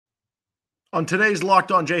On today's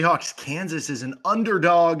Locked On Jayhawks, Kansas is an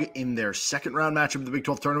underdog in their second round matchup of the Big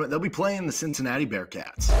 12 tournament. They'll be playing the Cincinnati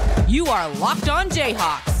Bearcats. You are Locked On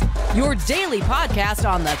Jayhawks, your daily podcast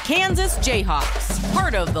on the Kansas Jayhawks,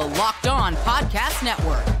 part of the Locked On Podcast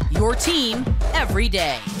Network, your team every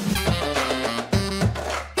day.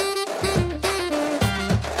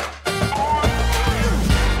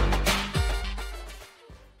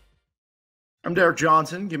 I'm Derek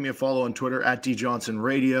Johnson. Give me a follow on Twitter at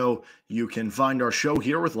DJohnsonRadio. You can find our show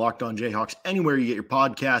here with Locked On Jayhawks anywhere you get your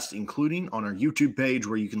podcasts, including on our YouTube page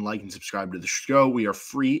where you can like and subscribe to the show. We are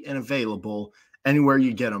free and available anywhere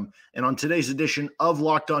you get them. And on today's edition of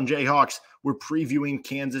Locked On Jayhawks, we're previewing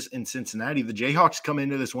Kansas and Cincinnati. The Jayhawks come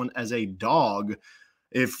into this one as a dog.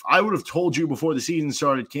 If I would have told you before the season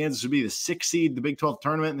started, Kansas would be the 6th seed, the Big 12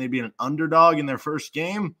 tournament, and they'd be an underdog in their first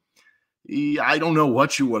game, I don't know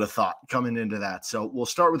what you would have thought coming into that. So we'll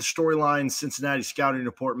start with the storyline, Cincinnati scouting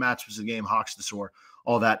report, matchups of the game, Hawks to Soar,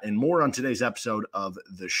 all that and more on today's episode of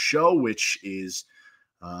the show, which is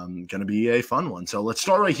going to be a fun one. So let's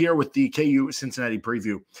start right here with the KU Cincinnati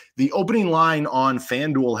preview. The opening line on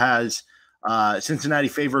FanDuel has Cincinnati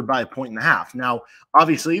favored by 1.5. Now,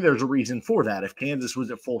 obviously, there's a reason for that. If Kansas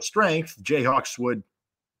was at full strength, Jayhawks would,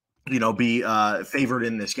 be favored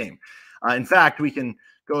in this game. In fact, we can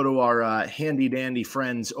go to our handy-dandy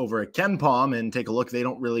friends over at KenPom and take a look. They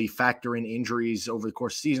don't really factor in injuries over the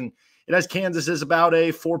course of the season. It has Kansas as about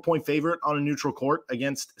a 4-point favorite on a neutral court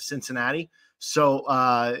against Cincinnati. So,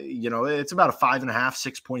 it's about a 5.5,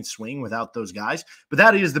 6-point swing without those guys. But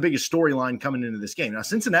that is the biggest storyline coming into this game. Now,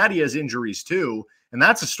 Cincinnati has injuries too, and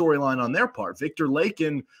that's a storyline on their part. Viktor,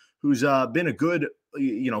 Lakhin, who's been a good,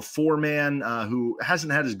 four-man, who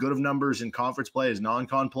hasn't had as good of numbers in conference play as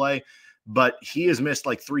non-con play, but he has missed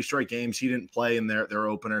like 3 straight games. He didn't play in their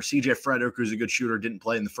opener. Fredrick, who's a good shooter, didn't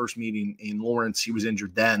play in the first meeting in Lawrence. He was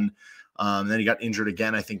injured then. Then he got injured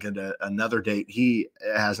again, I think, at another date. He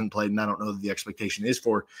hasn't played, and I don't know that the expectation is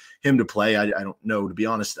for him to play. I don't know, to be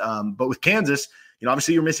honest. But with Kansas,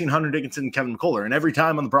 obviously you're missing Hunter Dickinson and Kevin McCullar. And every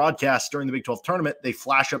time on the broadcast during the Big 12 tournament, they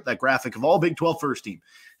flash up that graphic of all Big 12 first team.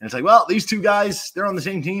 And it's like, well, these two guys, they're on the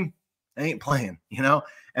same team. They ain't playing,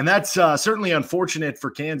 And that's certainly unfortunate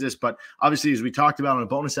for Kansas. But obviously, as we talked about on a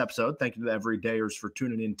bonus episode, thank you to the everydayers for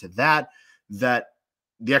tuning into that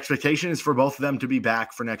the expectation is for both of them to be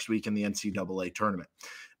back for next week in the NCAA tournament.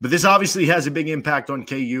 But this obviously has a big impact on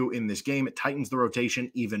KU in this game. It tightens the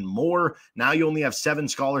rotation even more. Now you only have 7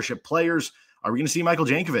 scholarship players. Are we going to see Michael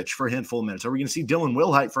Jankovic for a handful of minutes? Are we going to see Dylan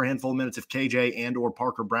Wilhite for a handful of minutes if KJ and or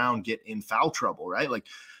Parker Brown get in foul trouble, right? Like,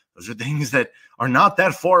 those are things that are not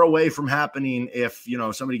that far away from happening if,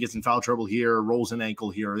 somebody gets in foul trouble here, rolls an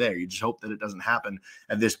ankle here or there. You just hope that it doesn't happen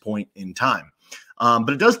at this point in time. But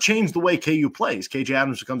it does change the way KU plays. KJ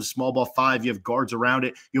Adams becomes a small ball 5. You have guards around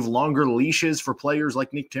it. You have longer leashes for players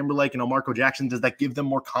like Nick Timberlake and Marco Jackson. Does that give them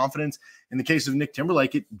more confidence? In the case of Nick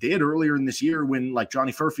Timberlake, it did earlier in this year when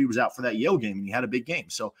Johnny Furphy was out for that Yale game and he had a big game.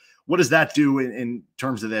 So what does that do in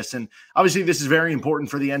terms of this? And obviously this is very important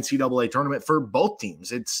for the NCAA tournament for both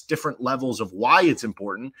teams. It's different levels of why it's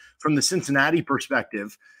important. From the Cincinnati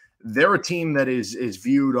perspective, they're a team that is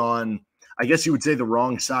viewed on, I guess you would say, the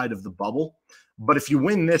wrong side of the bubble. But if you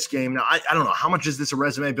win this game, now I don't know, how much is this a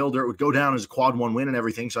resume builder? It would go down as a quad 1 win and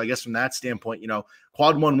everything. So I guess from that standpoint,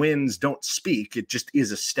 quad 1 wins don't speak. It just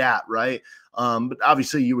is a stat, right? But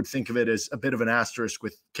obviously you would think of it as a bit of an asterisk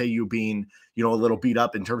with KU being, a little beat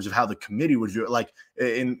up in terms of how the committee would view it. Like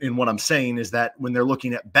in what I'm saying is that when they're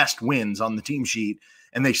looking at best wins on the team sheet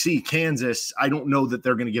and they see Kansas, I don't know that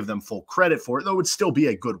they're going to give them full credit for it, though it would still be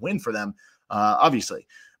a good win for them, obviously.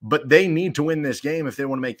 But they need to win this game if they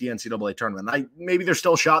want to make the NCAA tournament. Maybe there's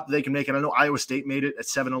still a shot that they can make it. I know Iowa State made it at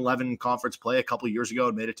 7-11 conference play a couple of years ago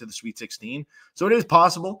and made it to the Sweet 16. So it is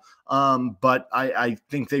possible. But I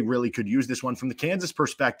think they really could use this one. From the Kansas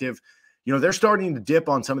perspective, they're starting to dip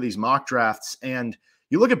on some of these mock drafts. And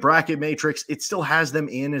you look at Bracket Matrix, it still has them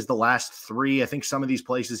in as the last 3. I think some of these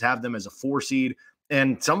places have them as a 4 seed.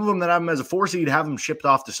 And some of them that have them as a 4 seed have them shipped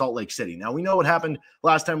off to Salt Lake City. Now, we know what happened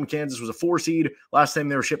last time when Kansas was a 4 seed. Last time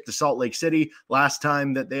they were shipped to Salt Lake City. Last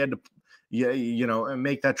time that they had to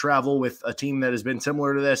make that travel with a team that has been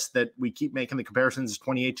similar to this, that we keep making the comparisons, is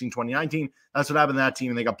 2018, 2019. That's what happened to that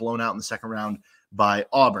team, and they got blown out in the second round by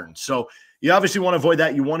Auburn. So you obviously want to avoid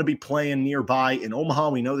that. You want to be playing nearby in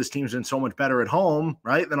Omaha. We know this team's been so much better at home,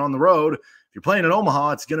 right, than on the road. If you're playing in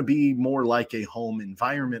Omaha, it's going to be more like a home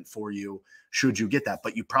environment for you should you get that.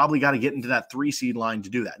 But you probably got to get into that 3 seed line to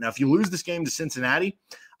do that. Now, if you lose this game to Cincinnati,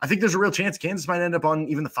 I think there's a real chance Kansas might end up on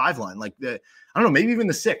even the 5 line, like I don't know, maybe even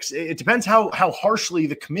the 6. It depends how harshly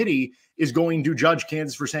the committee is going to judge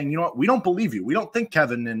Kansas for saying, you know what, we don't believe you. We don't think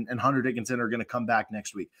Kevin and Hunter Dickinson are going to come back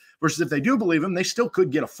next week. Versus if they do believe him, they still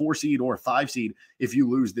could get a 4 seed or a 5 seed if you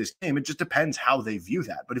lose this game. It just depends how they view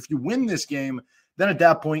that. But if you win this game, then at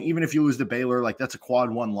that point, even if you lose to Baylor, like that's a quad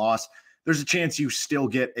 1 loss, there's a chance you still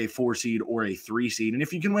get a 4 seed or a 3 seed. And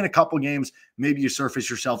if you can win a couple games, maybe you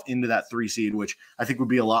surface yourself into that 3 seed, which I think would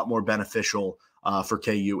be a lot more beneficial for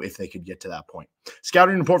KU if they could get to that point.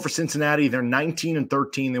 Scouting report for Cincinnati, they're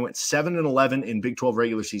 19-13. They went 7-11 in Big 12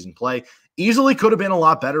 regular season play. Easily could have been a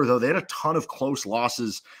lot better, though. They had a ton of close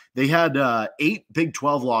losses. They had 8 Big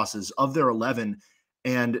 12 losses of their 11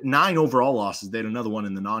 and 9 overall losses. They had another one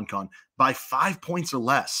in the non-con by 5 points or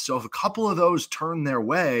less. So if a couple of those turn their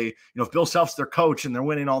way, if Bill Self's their coach and they're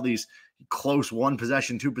winning all these close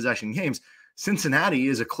 1-possession, 2-possession games, Cincinnati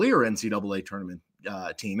is a clear NCAA tournament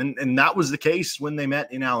team. And that was the case when they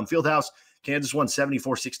met in Allen Fieldhouse. Kansas won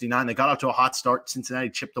 74-69. They got out to a hot start. Cincinnati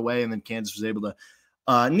chipped away, and then Kansas was able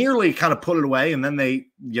to nearly kind of put it away. And then they,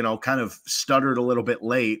 kind of stuttered a little bit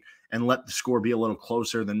late and let the score be a little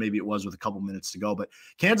closer than maybe it was with a couple minutes to go. But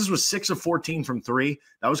Kansas was 6 of 14 from 3.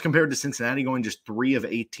 That was compared to Cincinnati going just 3 of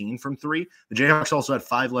 18 from 3. The Jayhawks also had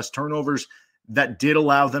 5 less turnovers. That did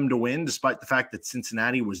allow them to win, despite the fact that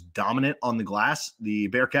Cincinnati was dominant on the glass. The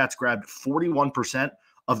Bearcats grabbed 41%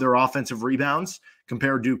 of their offensive rebounds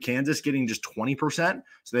compared to Kansas getting just 20%.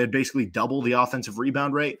 So they had basically double the offensive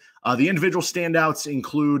rebound rate. The individual standouts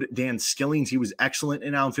include Dan Skillings. He was excellent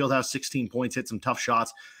in Allen Fieldhouse, 16 points, hit some tough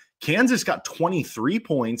shots. Kansas got 23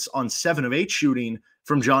 points on 7 of 8 shooting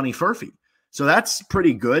from Johnny Furphy. So that's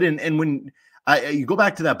pretty good. And when you go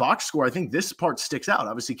back to that box score, I think this part sticks out.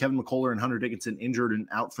 Obviously, Kevin McCullar and Hunter Dickinson injured and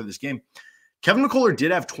out for this game. Kevin McCullar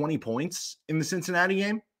did have 20 points in the Cincinnati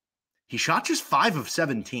game. He shot just 5 of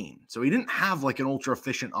 17. So he didn't have like an ultra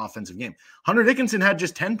efficient offensive game. Hunter Dickinson had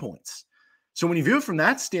just 10 points. So when you view it from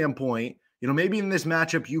that standpoint, maybe in this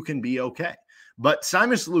matchup you can be okay. But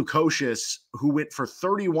Simas Lukosius, who went for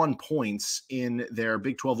 31 points in their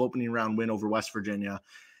Big 12 opening round win over West Virginia,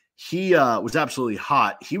 he was absolutely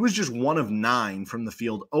hot. He was just 1 of 9 from the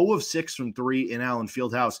field, 0 of 6 from 3 in Allen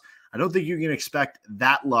Fieldhouse. I don't think you can expect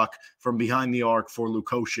that luck from behind the arc for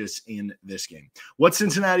Lukosius in this game. What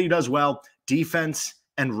Cincinnati does well, defense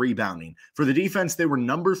and rebounding. For the defense, they were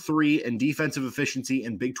number 3 in defensive efficiency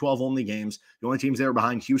in Big 12 only games. The only teams they were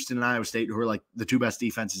behind Houston and Iowa State, who are like the 2 best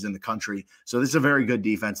defenses in the country. So this is a very good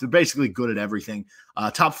defense. They're basically good at everything.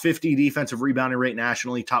 Top 50 defensive rebounding rate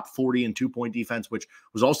nationally, top 40 in 2-point defense, which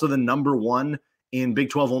was also the number 1 in Big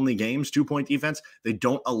 12 only games, 2-point defense. They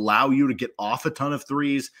don't allow you to get off a ton of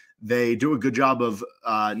threes. They do a good job of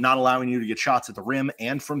not allowing you to get shots at the rim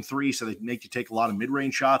and from 3, so they make you take a lot of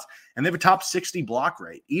mid-range shots. And they have a top 60 block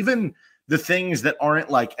rate. Even the things that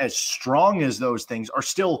aren't like as strong as those things are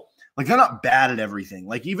still like they're not bad at everything.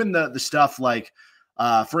 Like even the stuff like,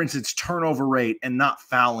 for instance, turnover rate and not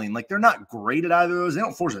fouling. Like they're not great at either of those. They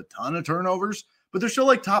don't force a ton of turnovers, but they're still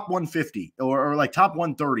like top 150 or like top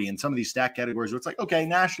 130 in some of these stat categories where it's like, okay,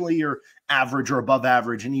 nationally you're average or above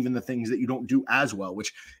average, and even the things that you don't do as well,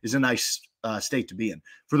 which is a nice state to be in.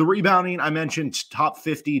 For the rebounding, I mentioned top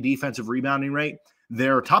 50 defensive rebounding rate.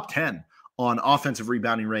 They're top 10 on offensive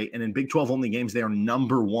rebounding rate, and in Big 12 only games, they are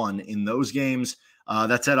number 1 in those games.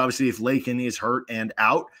 That said, obviously, if Lakhin is hurt and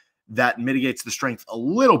out, that mitigates the strength a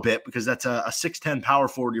little bit because that's a 6'10 power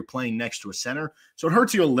forward you're playing next to a center. So it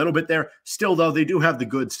hurts you a little bit there. Still, though, they do have the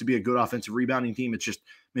goods to be a good offensive rebounding team. It's just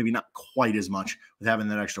maybe not quite as much with having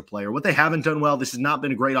that extra player. What they haven't done well, this has not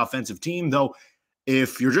been a great offensive team, though.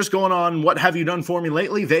 If you're just going on what have you done for me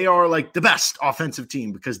lately, they are like the best offensive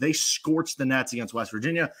team because they scorched the Nets against West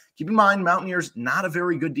Virginia. Keep in mind, Mountaineers, not a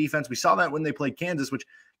very good defense. We saw that when they played Kansas, which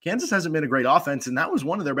Kansas hasn't been a great offense, and that was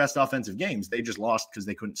one of their best offensive games. They just lost because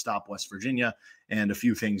they couldn't stop West Virginia and a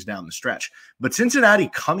few things down the stretch. But Cincinnati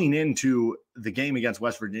coming into the game against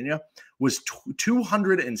West Virginia was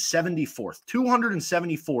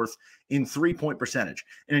 274th in 3-point percentage.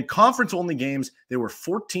 And in conference-only games, they were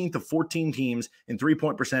 14th of 14 teams in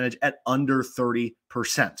 3-point percentage at under 30%.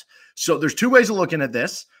 So there's 2 ways of looking at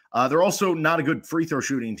this. They're also not a good free throw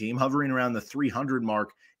shooting team, hovering around the 300 mark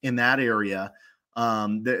in that area.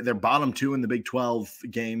 They're bottom 2 in the Big 12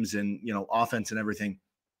 games and, offense and everything.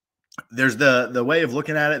 There's the way of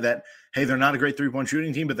looking at it that, hey, they're not a great 3-point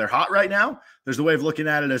shooting team, but they're hot right now. There's the way of looking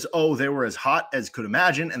at it as, oh, they were as hot as could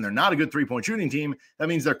imagine, and they're not a good 3-point shooting team. That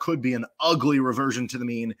means there could be an ugly reversion to the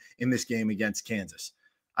mean in this game against Kansas.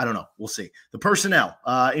 I don't know. We'll see. The personnel,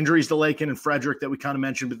 injuries to Lakhin and Fredrick that we kind of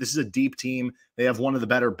mentioned, but this is a deep team. They have one of the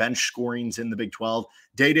better bench scorings in the Big 12.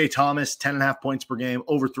 Day Thomas, 10.5 points per game,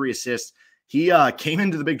 over 3 assists. He came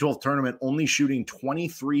into the Big 12 tournament only shooting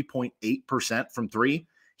 23.8% from 3.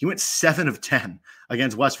 He went 7 of 10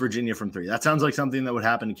 against West Virginia from 3. That sounds like something that would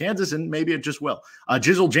happen in Kansas, and maybe it just will.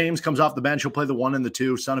 Jizzle James comes off the bench. He'll play the 1 and the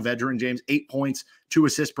 2, son of Edgerrin James, 8 points, 2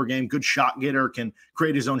 assists per game. Good shot getter, can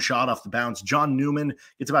create his own shot off the bounce. John Newman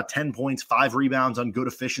gets about 10 points, 5 rebounds on good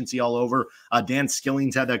efficiency all over. Dan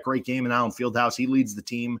Skilling's had that great game in Allen Fieldhouse. He leads the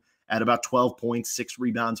team at about 12 points, 6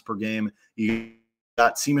 rebounds per game. You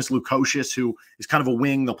got Seamus Lukosius, who is kind of a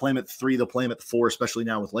wing. They'll play him at the 3. They'll play him at the 4, especially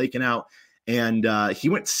now with Lakhin out. And he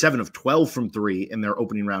went 7 of 12 from 3 in their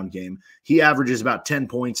opening round game. He averages about 10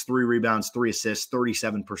 points, 3 rebounds, 3 assists,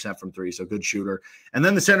 37% from 3, so good shooter. And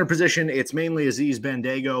then the center position, it's mainly Aziz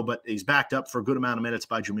Bandaogo, but he's backed up for a good amount of minutes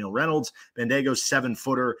by Jameel Reynolds. Bandago's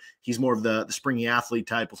 7-footer. He's more of the springy athlete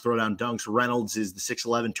type, will throw down dunks. Reynolds is the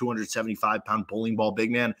 6'11", 275-pound bowling ball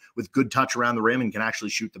big man with good touch around the rim and can actually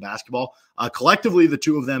shoot the basketball. Collectively, the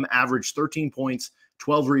two of them average 13 points,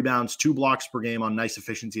 12 rebounds, 2 blocks per game on nice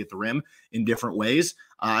efficiency at the rim in different ways.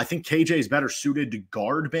 I think KJ is better suited to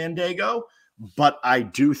guard Bandaogo, but I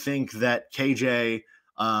do think that KJ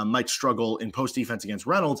might struggle in post defense against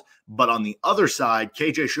Reynolds. But on the other side,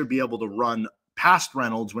 KJ should be able to run past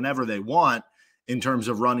Reynolds whenever they want in terms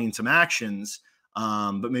of running some actions,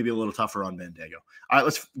 but maybe a little tougher on Bandaogo. All right,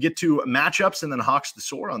 let's get to matchups and then Hawks to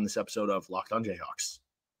Soar on this episode of Locked on Jayhawks.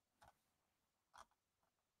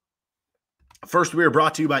 First, we are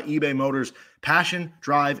brought to you by eBay Motors. Passion,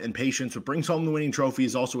 drive, and patience. What brings home the winning trophy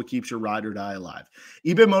is also what keeps your ride or die alive.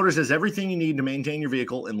 eBay Motors has everything you need to maintain your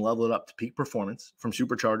vehicle and level it up to peak performance, from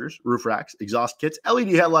superchargers, roof racks, exhaust kits, LED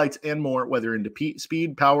headlights, and more. Whether into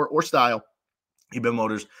speed, power, or style, eBay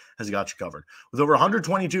Motors has got you covered. With over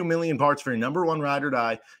 122 million parts for your number one ride or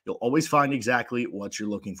die, you'll always find exactly what you're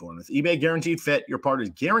looking for. And with eBay Guaranteed Fit, your part is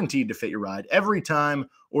guaranteed to fit your ride every time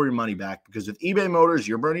or your money back. Because with eBay Motors,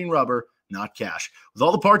 you're burning rubber, not cash. With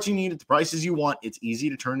all the parts you need at the prices you want, it's easy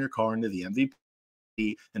to turn your car into the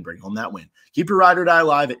MVP and bring home that win. Keep your ride or die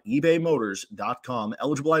alive at ebaymotors.com.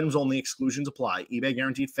 Eligible items only. Exclusions apply. eBay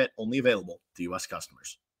Guaranteed Fit only available to U.S.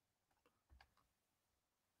 customers.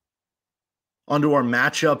 On to our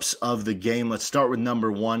matchups of the game. Let's start with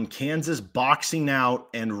number 1, Kansas boxing out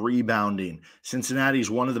and rebounding. Cincinnati is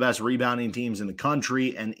one of the best rebounding teams in the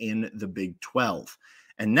country and in the Big 12.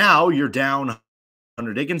 And now you're down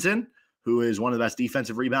under Dickinson, who is one of the best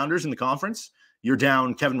defensive rebounders in the conference. You're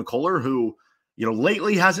down Kevin McCullar, who,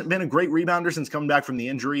 lately hasn't been a great rebounder since coming back from the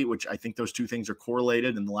injury, which I think those two things are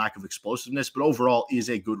correlated in the lack of explosiveness, but overall is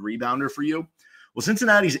a good rebounder for you. Well,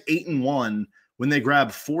 Cincinnati's 8-1 when they grab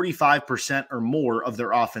 45% or more of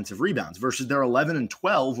their offensive rebounds versus their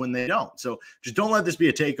 11-12 when they don't. So just don't let this be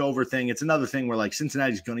a takeover thing. It's another thing where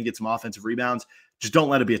Cincinnati's going to get some offensive rebounds. Just don't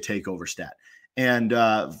let it be a takeover stat. And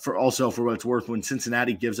for what it's worth, when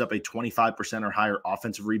Cincinnati gives up a 25% or higher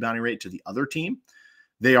offensive rebounding rate to the other team,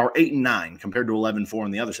 they are 8-9 compared to 11-4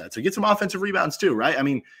 on the other side. So get some offensive rebounds too, right? I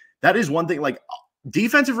mean, that is one thing.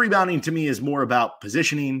 Defensive rebounding to me is more about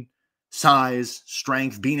positioning, size,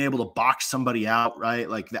 strength, being able to box somebody out, right?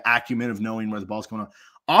 The acumen of knowing where the ball's going on.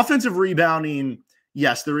 Offensive rebounding,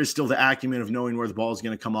 yes, there is still the acumen of knowing where the ball is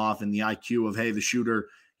going to come off and the IQ of, hey, the shooter,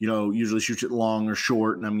 usually shoots it long or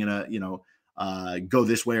short, and I'm going to, go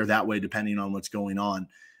this way or that way, depending on what's going on.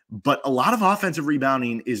 But a lot of offensive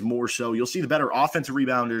rebounding is more so, you'll see the better offensive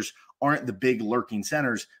rebounders aren't the big lurking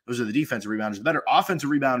centers. Those are the defensive rebounders. The better offensive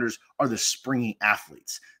rebounders are the springy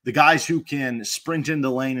athletes, the guys who can sprint in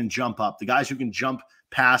the lane and jump up, the guys who can jump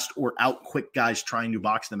past or out quick guys trying to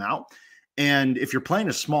box them out. And if you're playing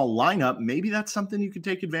a small lineup, maybe that's something you could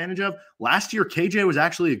take advantage of. Last year, KJ was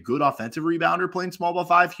actually a good offensive rebounder playing small ball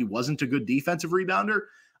 5. He wasn't a good defensive rebounder.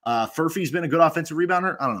 Furphy's been a good offensive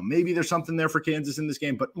rebounder. I don't know. Maybe there's something there for Kansas in this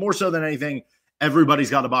game, but more so than anything, everybody's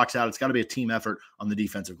got to box out. It's got to be a team effort on the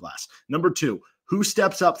defensive glass. Number 2, who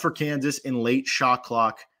steps up for Kansas in late shot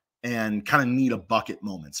clock and kind of need a bucket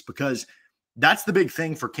moments? Because that's the big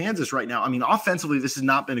thing for Kansas right now. I mean, offensively, this has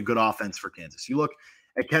not been a good offense for Kansas. You look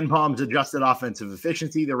at Ken Palm's adjusted offensive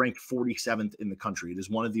efficiency, they're ranked 47th in the country. It is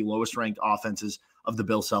one of the lowest ranked offenses of the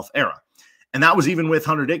Bill Self era. And that was even with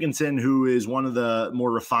Hunter Dickinson, who is one of the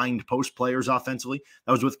more refined post players offensively.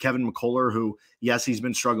 That was with Kevin McCullar, who, yes, he's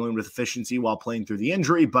been struggling with efficiency while playing through the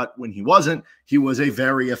injury, but when he wasn't, he was a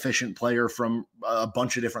very efficient player from a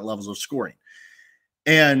bunch of different levels of scoring.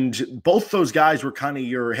 And both those guys were kind of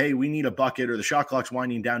your, hey, we need a bucket, or the shot clock's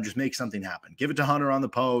winding down, just make something happen. Give it to Hunter on the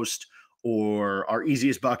post, or our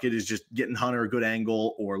easiest bucket is just getting Hunter a good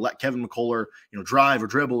angle, or let Kevin McCullar, drive or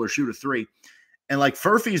dribble or shoot a three. And like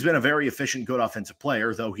Furphy's been a very efficient, good offensive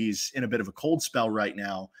player, though he's in a bit of a cold spell right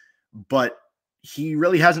now, but he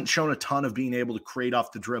really hasn't shown a ton of being able to create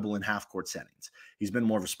off the dribble in half-court settings. He's been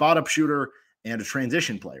more of a spot-up shooter and a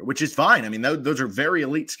transition player, which is fine. I mean, those are very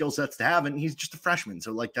elite skill sets to have, and he's just a freshman.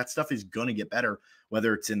 So, like, that stuff is going to get better,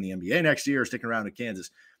 whether it's in the NBA next year or sticking around at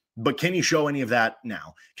Kansas. But can you show any of that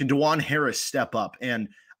now? Can Dajuan Harris step up? And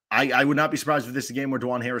I would not be surprised if this is a game where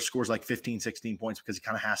Dajuan Harris scores like 15, 16 points because he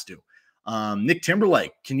kind of has to. Nick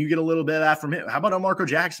Timberlake, can you get a little bit of that from him? How about Marco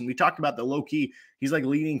Jackson? We talked about the low key. He's like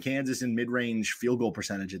leading Kansas in mid-range field goal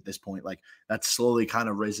percentage at this point. Like that's slowly kind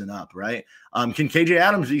of risen up, right? Can KJ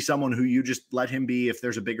Adams be someone who you just let him be, if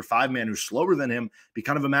there's a bigger five man who's slower than him, be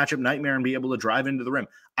kind of a matchup nightmare and be able to drive into the rim?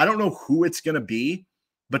 I don't know who it's going to be,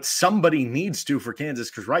 but somebody needs to for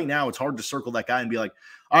Kansas, because right now it's hard to circle that guy and be like,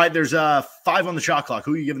 all right, there's 5 on the shot clock.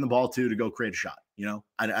 Who are you giving the ball to go create a shot?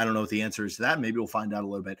 I don't know what the answer is to that. Maybe we'll find out a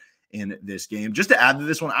little bit in this game. Just to add to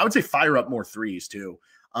this one, I would say fire up more threes too.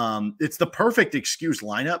 It's the perfect excuse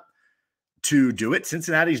lineup to do it.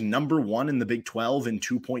 Cincinnati's number 1 in the Big 12 in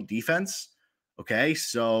 2-point defense. Okay,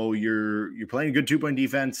 so you're playing a good 2-point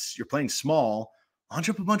defense. You're playing small. Launch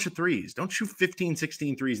up a bunch of threes. Don't shoot 15,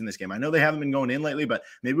 16 threes in this game. I know they haven't been going in lately, but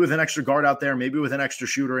maybe with an extra guard out there, maybe with an extra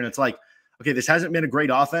shooter, and it's like, okay, this hasn't been a great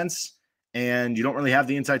offense, and you don't really have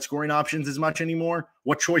the inside scoring options as much anymore.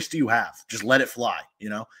 What choice do you have? Just let it fly,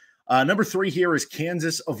 Number 3 here is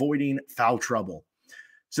Kansas avoiding foul trouble.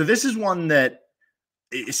 So this is one that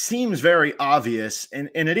it seems very obvious, and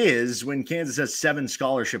it is when Kansas has 7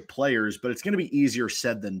 scholarship players, but it's going to be easier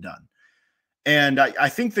said than done. And I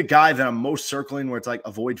think the guy that I'm most circling where it's like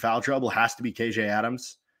avoid foul trouble has to be KJ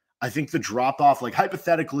Adams. I think the drop-off, like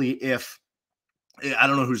hypothetically, if I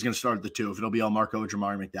don't know who's going to start at the 2, if it'll be Elmarko or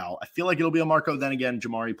Jamari McDowell. I feel like it'll be Elmarko. Then again,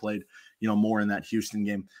 Jamari played, more in that Houston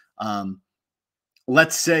game.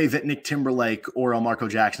 Let's say that Nick Timberlake or Elmarko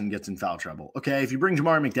Jackson gets in foul trouble. Okay, if you bring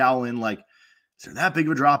Jamari McDowell in, like, is there that big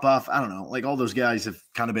of a drop-off? I don't know. Like, all those guys have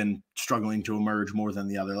kind of been struggling to emerge more than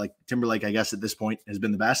the other. Like, Timberlake, I guess, at this point has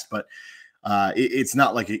been the best, but it's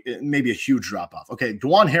not like maybe a huge drop-off. Okay,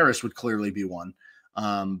 Dajuan Harris would clearly be one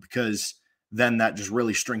because then that just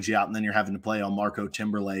really strings you out, and then you're having to play Elmarko,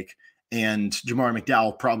 Timberlake, and Jamari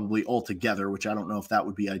McDowell probably all together, which I don't know if that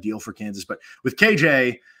would be ideal for Kansas. But with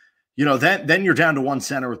KJ, then you're down to 1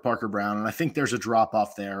 center with Parker Brown, and I think there's a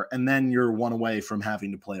drop-off there, and then you're 1 away from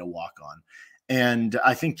having to play a walk-on. And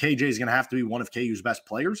I think KJ is going to have to be one of KU's best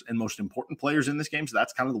players and most important players in this game, so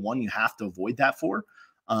that's kind of the one you have to avoid that for.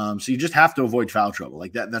 So you just have to avoid foul trouble.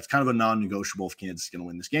 Like that's kind of a non-negotiable if Kansas is going to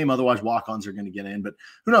win this game. Otherwise, walk-ons are going to get in. But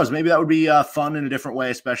who knows? Maybe that would be fun in a different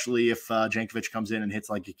way, especially if Jankovic comes in and hits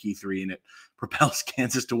like a key 3 and it propels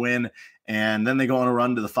Kansas to win. And then they go on a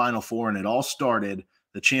run to the Final Four, and it all started.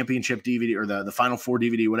 The championship DVD or the Final Four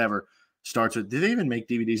DVD, whatever, starts with – do they even make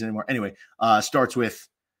DVDs anymore? Anyway, starts with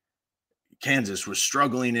Kansas was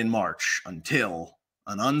struggling in March until –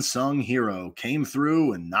 an unsung hero came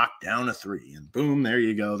through and knocked down a 3, and boom, there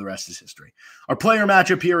you go. The rest is history. Our player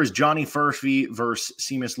matchup here is Johnny Furphy versus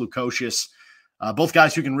Seamus Lukosius. Both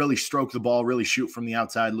guys who can really stroke the ball, really shoot from the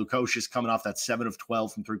outside. Lukosius coming off that 7 of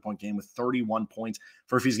 12 from 3-point game with 31 points.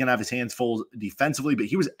 Furphy's going to have his hands full defensively, but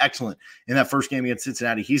he was excellent in that first game against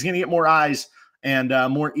Cincinnati. He's going to get more eyes and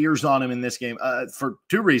more ears on him in this game for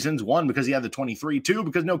 2 reasons. 1, because he had the 23. 2,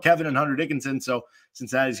 because no Kevin and Hunter Dickinson. So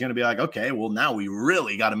Cincinnati's going to be like, okay, well, now we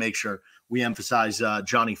really got to make sure we emphasize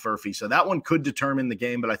Johnny Furphy. So that one could determine the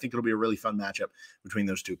game, but I think it'll be a really fun matchup between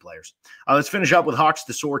those 2 players. Let's finish up with Hawks,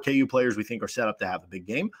 the Soar KU players we think are set up to have a big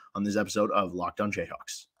game on this episode of Locked On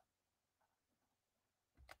Jayhawks.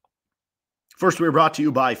 First, we're brought to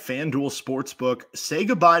you by FanDuel Sportsbook. Say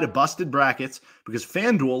goodbye to busted brackets because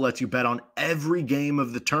FanDuel lets you bet on every game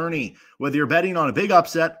of the tourney. Whether you're betting on a big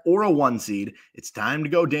upset or a 1 seed, it's time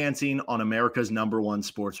to go dancing on America's #1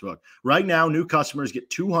 sportsbook. Right now, new customers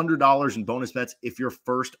get $200 in bonus bets if your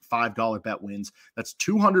first $5 bet wins. That's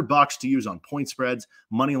 $200 to use on point spreads,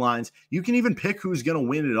 money lines. You can even pick who's going to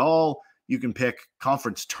win it all. You can pick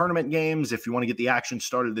conference tournament games if you want to get the action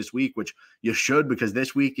started this week, which you should because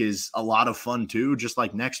this week is a lot of fun too, just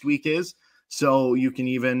like next week is. So you can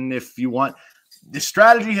even, if you want, the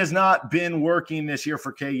strategy has not been working this year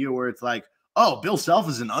for KU where it's like, oh, Bill Self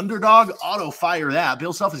is an underdog, auto fire that.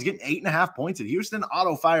 Bill Self is getting 8.5 points at Houston,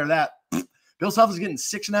 auto fire that. Bill Self is getting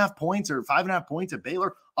 6.5 points or 5.5 points at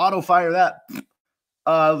Baylor, auto fire that.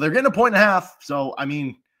 They're getting 1.5. So, I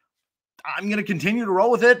mean, I'm going to continue to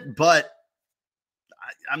roll with it, but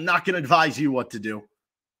I'm not going to advise you what to do.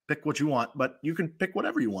 pick what you want, but you can pick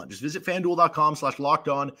whatever you want. Just visit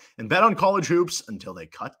FanDuel.com/lockedon and bet on college hoops until they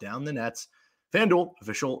cut down the nets. FanDuel,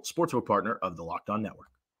 official sportsbook partner of the Locked On Network.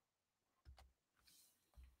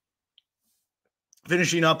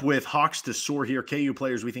 Finishing up with Hawks to Soar here. KU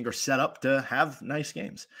players we think are set up to have nice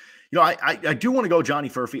games. I do want to go Johnny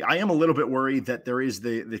Furphy. I am a little bit worried that there is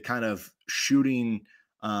the kind of shooting.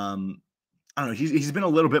 I don't know. He's been a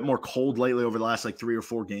little bit more cold lately over the last 3 or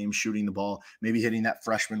 4 games, shooting the ball, maybe hitting that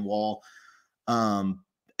freshman wall. And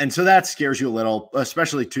so that scares you a little,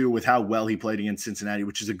 especially too with how well he played against Cincinnati,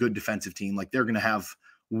 which is a good defensive team. They're going to have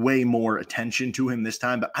way more attention to him this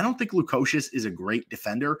time, but I don't think Lukosius is a great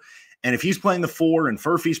defender. And if he's playing the 4 and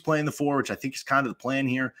Furphy's playing the 4, which I think is kind of the plan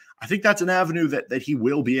here, I think that's an avenue that he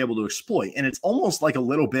will be able to exploit. And it's almost like a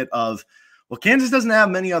little bit of, well, Kansas doesn't have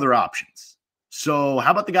many other options. So how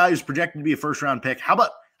about the guy who's projected to be a first-round pick? How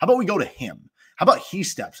about we go to him? How about he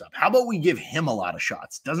steps up? How about we give him a lot of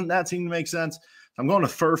shots? Doesn't that seem to make sense? I'm going to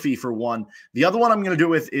Furphy for one. The other one I'm going to do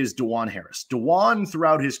with is Dajuan Harris. Dajuan,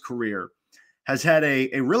 throughout his career, has had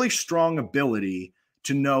a really strong ability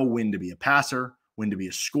to know when to be a passer, when to be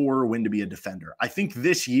a scorer, when to be a defender. I think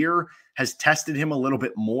this year has tested him a little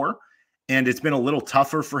bit more, and it's been a little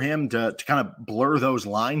tougher for him to kind of blur those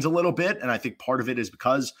lines a little bit. And I think part of it is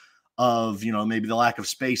because of, maybe the lack of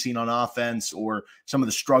spacing on offense or some of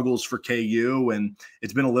the struggles for KU, and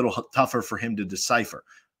it's been a little tougher for him to decipher.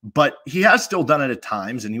 But he has still done it at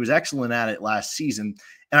times, and he was excellent at it last season.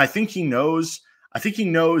 And I think he knows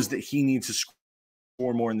that he needs to score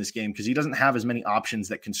more in this game because he doesn't have as many options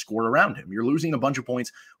that can score around him. You're losing a bunch of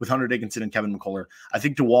points with Hunter Dickinson and Kevin McCullar. I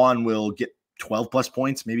think Dajuan will get 12 plus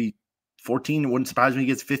points, maybe 14. It wouldn't surprise me he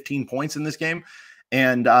gets 15 points in this game.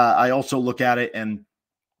 And I also look at it, and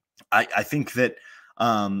I think that,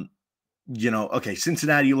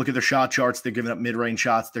 Cincinnati, you look at their shot charts, they're giving up mid-range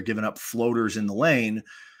shots, they're giving up floaters in the lane.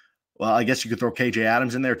 Well, I guess you could throw KJ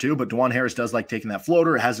Adams in there too, but Dajuan Harris does like taking that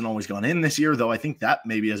floater. It hasn't always gone in this year, though I think that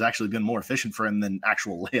maybe has actually been more efficient for him than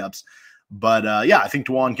actual layups. But I think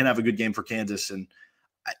Dajuan can have a good game for Kansas. And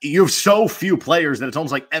you have so few players that it's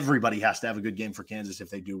almost like everybody has to have a good game for Kansas if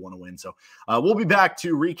they do want to win. So we'll be back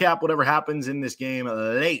to recap whatever happens in this game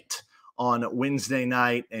late on Wednesday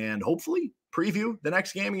night and hopefully preview the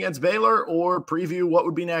next game against Baylor or preview what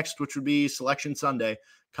would be next, which would be Selection Sunday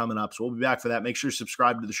coming up. So we'll be back for that. Make sure you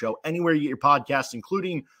subscribe to the show anywhere you get your podcast,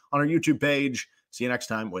 including on our YouTube page. See you next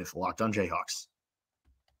time with Locked On Jayhawks.